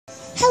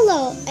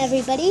Hello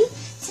everybody,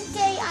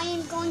 today I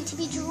am going to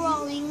be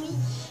drawing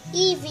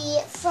Evie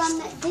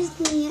from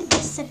Disney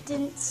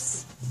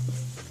Descendants.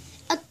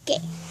 Okay,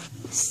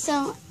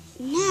 so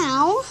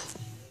now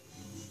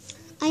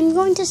I'm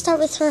going to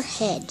start with her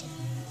head.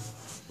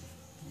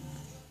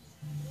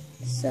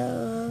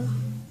 So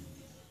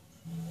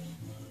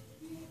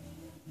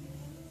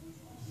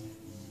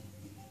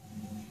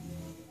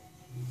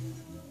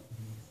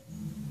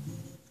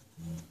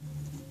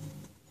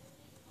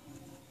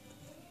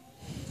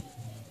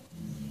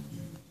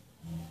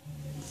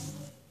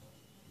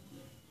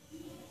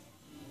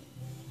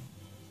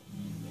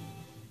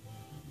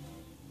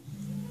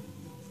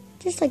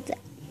just like that.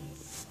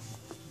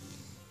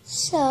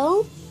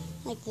 So,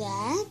 like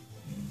that.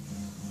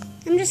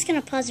 I'm just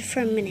going to pause it for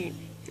a minute.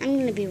 I'm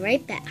going to be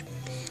right back.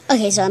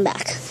 Okay, so I'm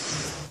back.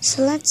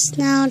 So let's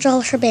now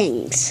draw her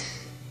bangs.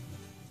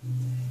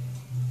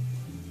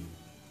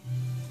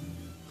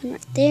 One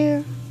right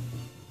there,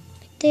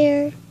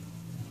 there,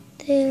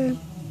 there.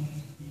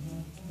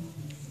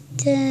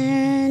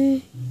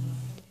 Then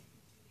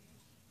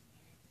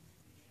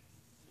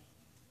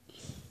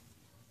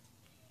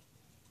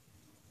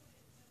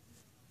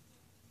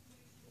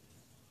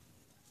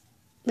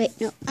wait,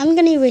 no, I'm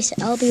going to erase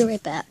it. I'll be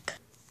right back.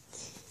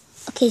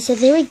 Okay, so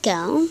there we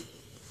go.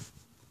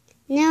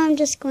 Now I'm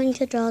just going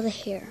to draw the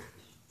hair.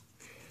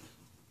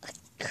 A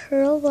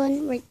curl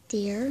one right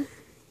there.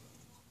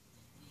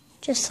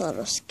 Just a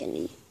little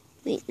skinny.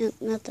 Wait, no,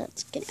 not that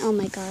skinny. Oh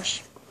my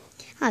gosh.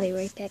 I'll be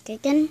right back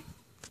again.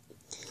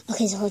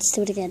 Okay, so let's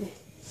do it again.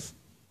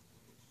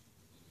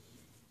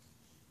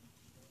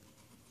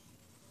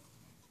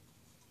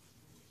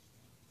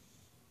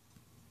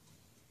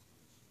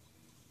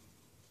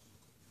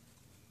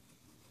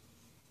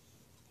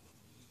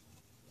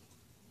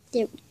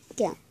 There we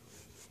go.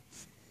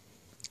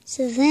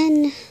 So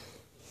then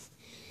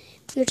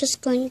we're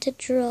just going to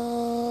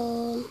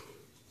draw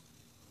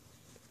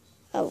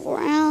a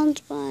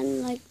round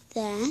one like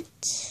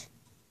that.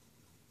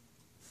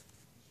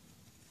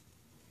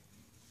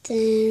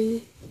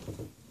 Then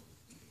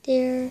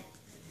there.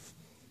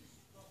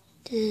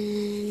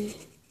 Then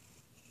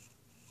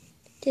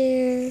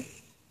there.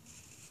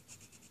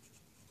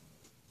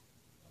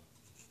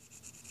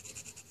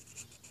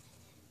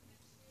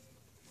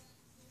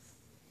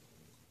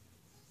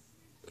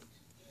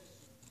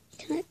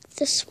 Connect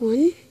this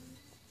one.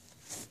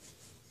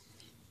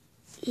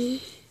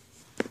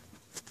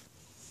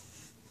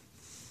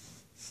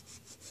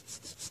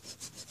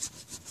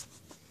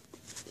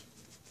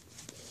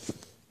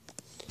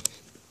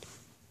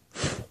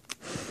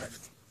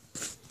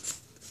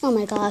 Oh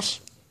my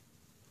gosh.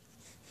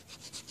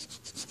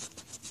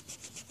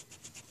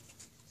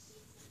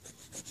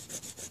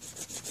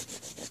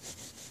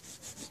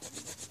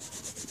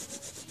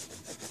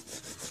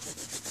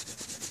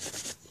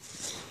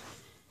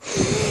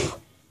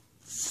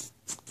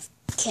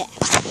 Okay.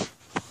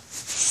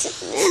 So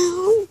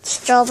now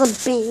let's draw the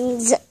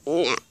bangs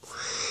now.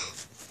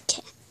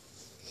 Okay.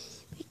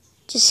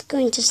 Just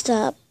going to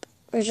stop.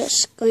 We're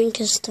just going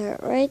to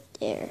start right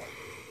there.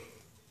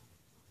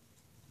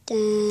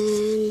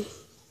 Then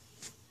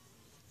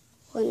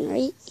one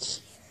right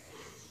here.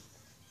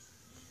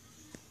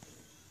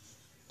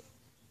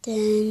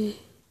 Then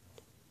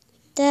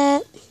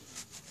that.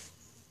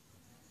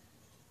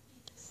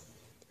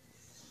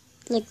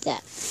 Like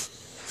that.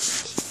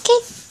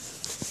 Okay.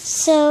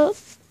 So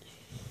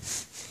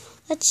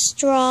let's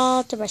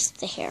draw the rest of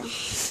the hair.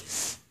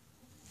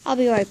 I'll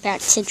be right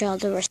back to draw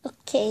the rest.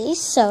 Okay,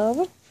 so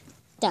we're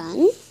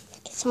done.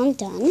 Okay, so I'm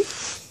done.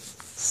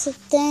 So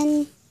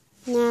then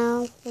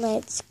now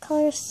let's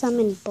color some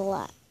in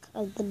black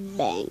of the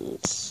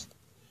bangs.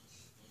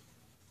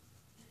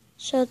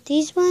 So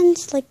these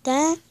ones like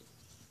that,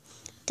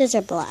 those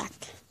are black.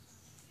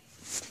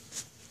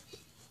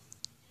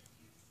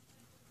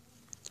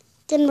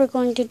 Then we're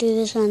going to do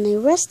this on the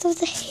rest of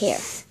the hair.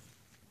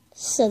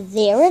 So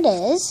there it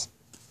is.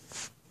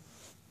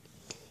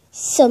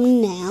 So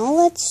now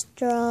let's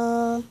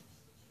draw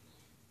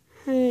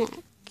her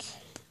neck.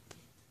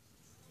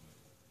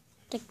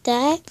 Like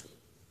that.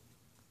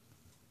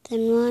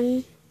 Then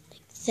one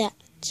like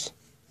that.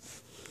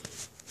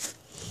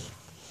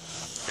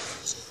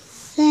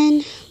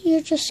 Then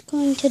you're just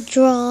going to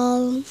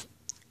draw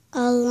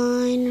a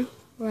line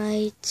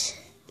right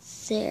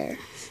there.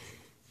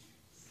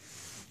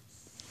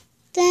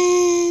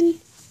 Then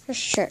her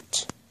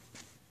shirt,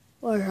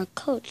 or her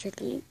coat, you're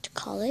going to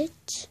call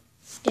it.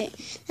 Okay,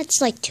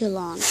 that's like too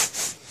long.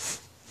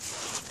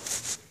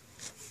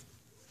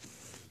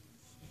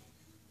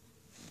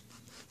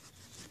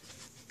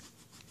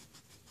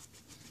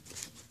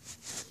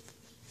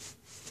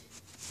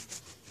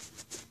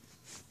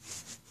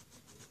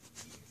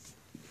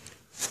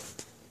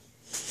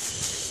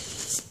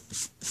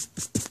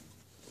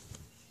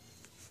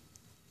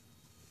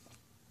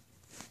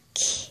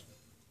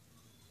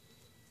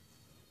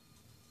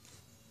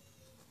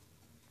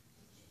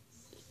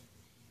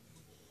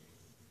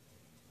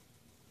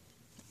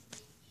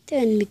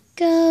 There we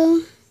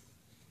go.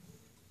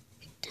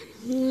 Down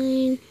the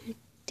line right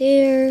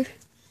there.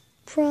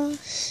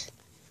 across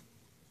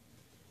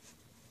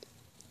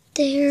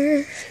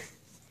there,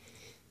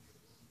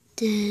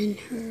 then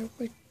her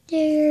over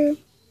there.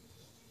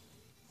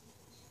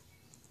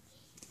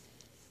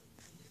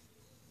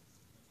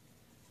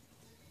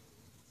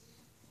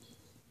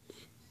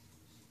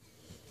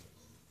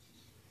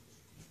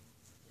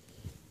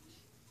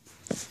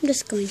 I'm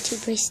just going to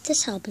erase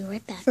this. I'll be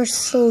right back. Her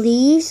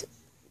sleeves.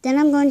 Then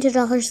I'm going to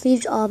draw her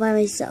sleeves all by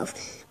myself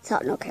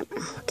without no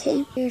camera.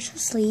 Okay, here's her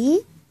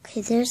sleeve.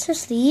 Okay, there's her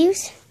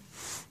sleeves.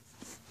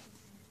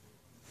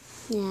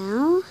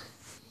 Now,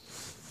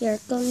 you're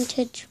going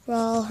to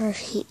draw her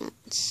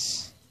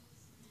hands.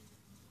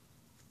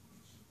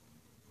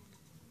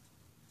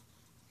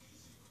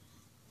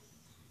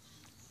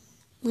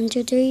 One,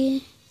 two,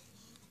 three,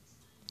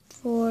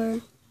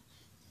 4,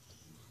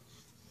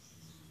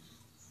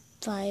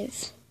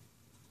 5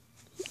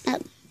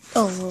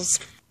 ovals.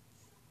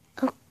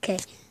 Okay,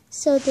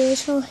 so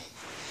there's her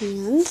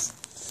hands.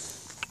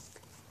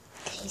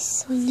 Okay,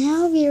 so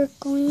now we are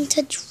going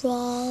to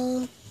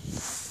draw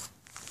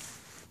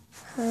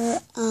her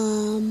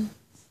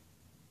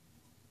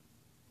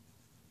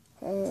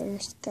her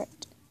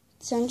skirt.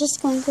 So I'm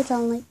just going to draw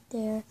like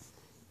there,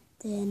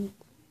 then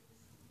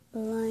a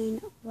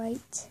line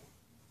right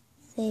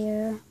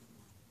there,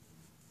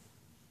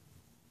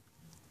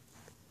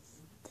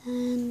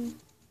 then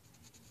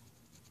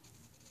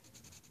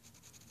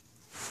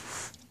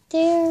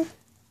there.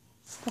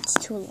 That's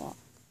too long.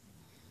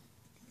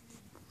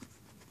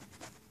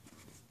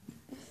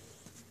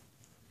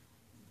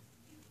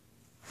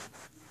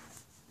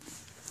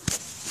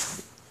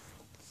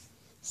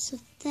 So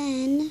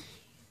then,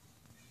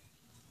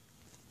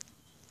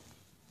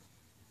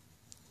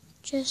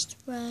 just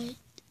right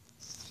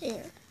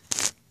there.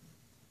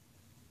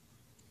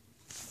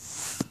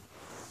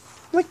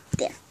 Right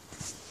there.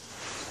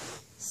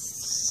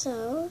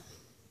 So,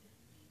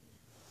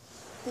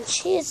 and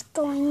she is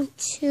going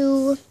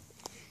to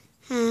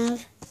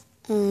have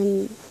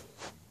the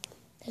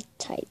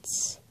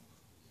tights.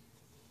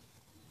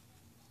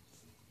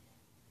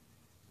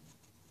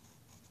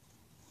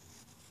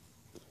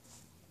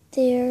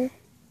 There.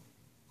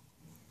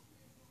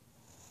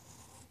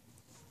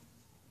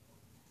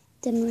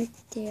 Then right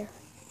there.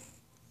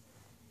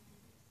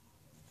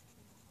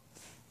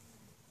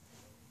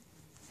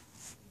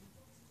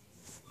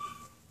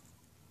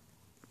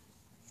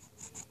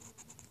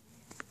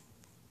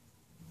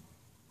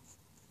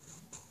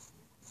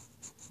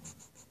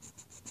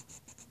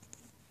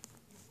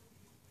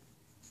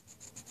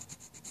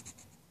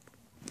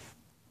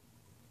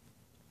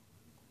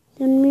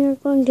 Then we are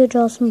going to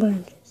draw some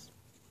branches.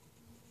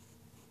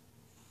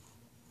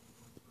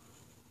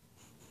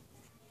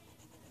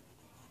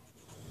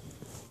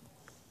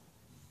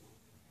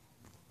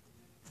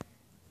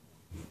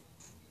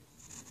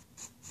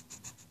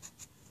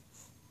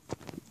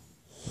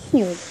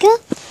 Here we go.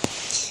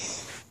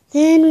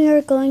 Then we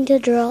are going to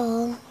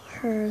draw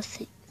her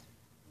thing.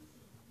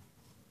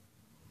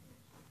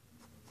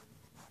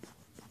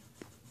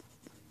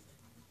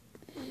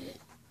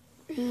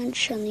 And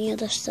on the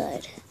other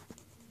side.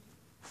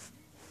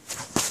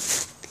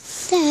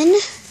 Then,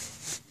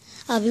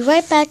 I'll be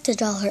right back to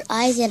draw her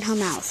eyes and her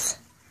mouth.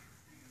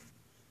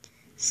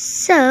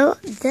 So,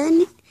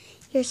 then,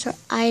 here's her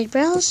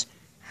eyebrows,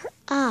 her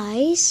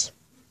eyes,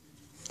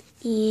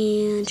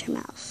 and her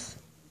mouth.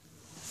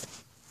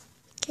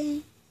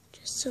 Okay,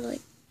 just so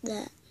like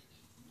that.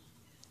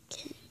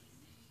 Okay.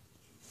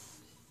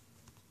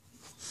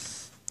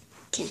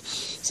 Okay,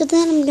 so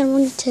then I'm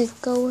going to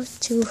go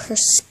to her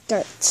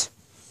skirt.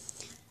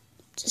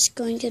 Just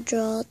going to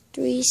draw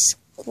 3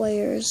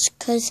 squares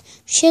because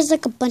she has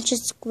like a bunch of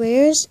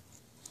squares.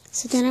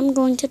 So then I'm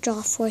going to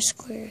draw 4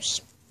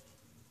 squares.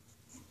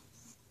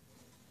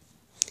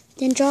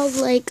 Then draw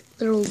like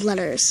little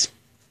letters.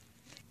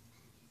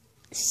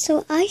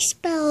 So I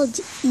spelled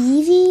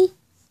Evie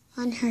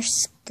on her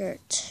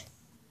skirt.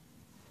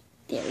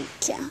 There we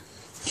go.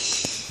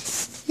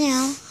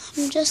 Now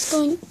I'm just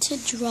going to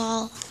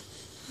draw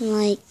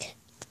like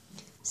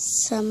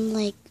some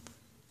like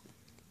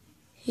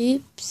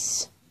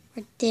hoops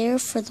right there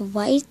for the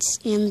whites,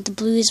 and the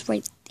blue is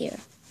right there.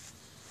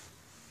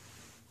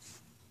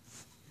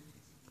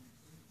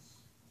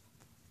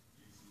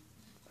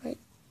 Right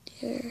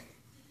there.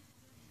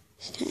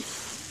 Okay.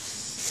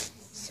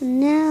 So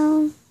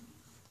now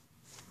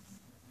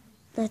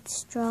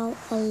let's draw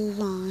a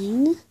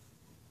line.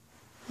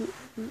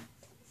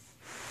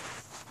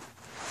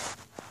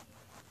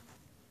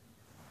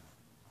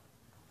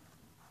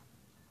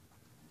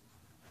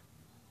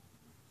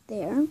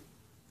 There.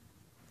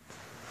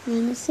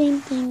 And the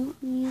same thing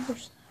on the other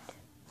side.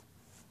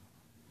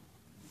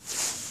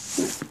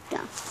 There we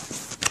go.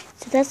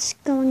 So that's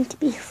going to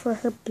be for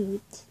her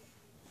boots.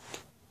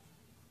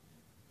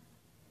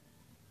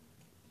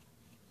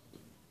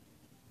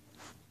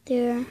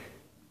 There.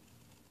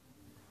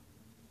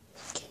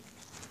 Okay.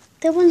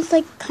 That one's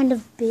like kind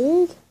of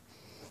big,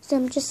 so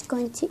I'm just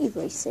going to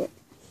erase it.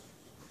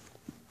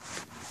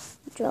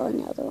 Draw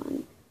another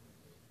one.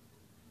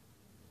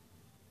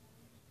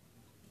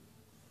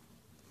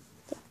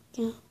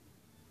 Yeah.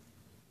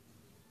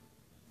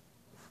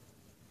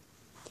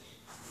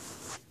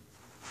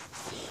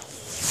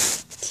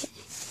 Okay.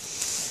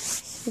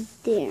 So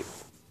there.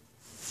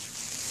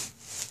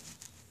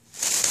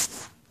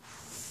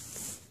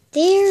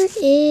 There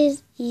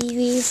is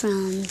Evie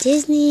from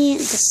Disney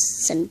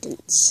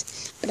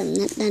Descendants, but I'm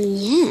not done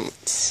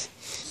yet.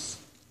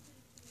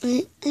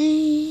 I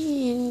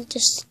am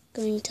just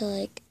going to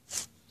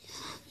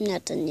I'm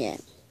not done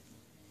yet.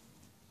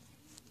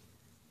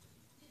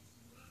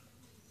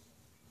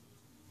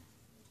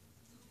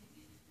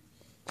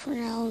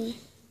 Crown.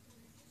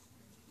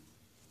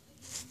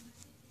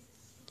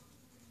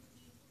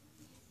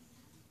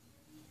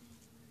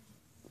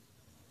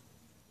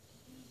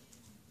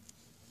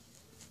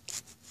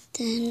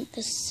 Then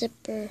a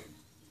zipper.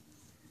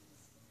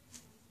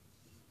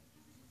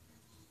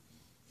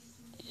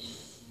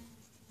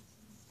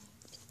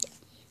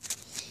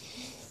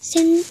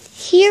 So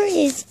here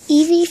is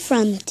Evie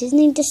from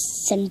Disney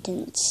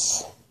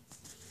Descendants.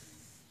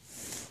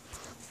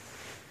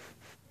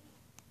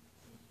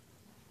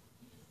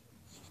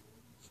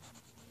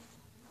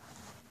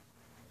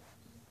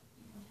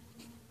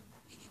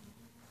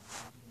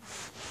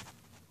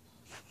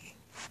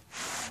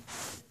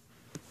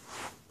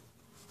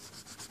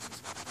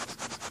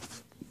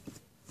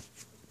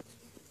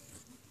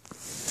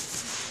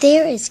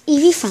 There is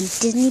Evie from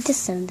Disney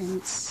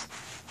Descendants.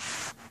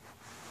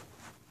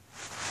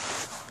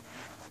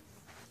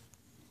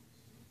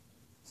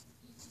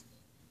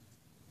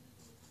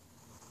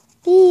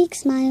 Big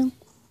smile.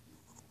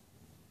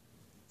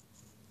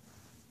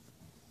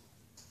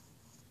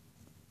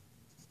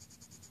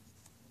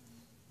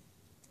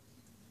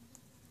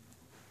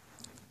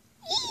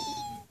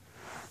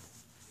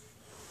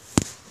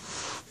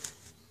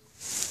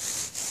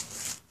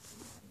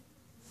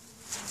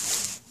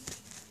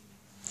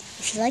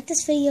 If you like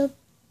this video,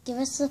 give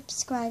us a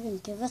subscribe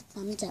and give a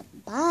thumbs up.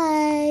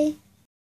 Bye!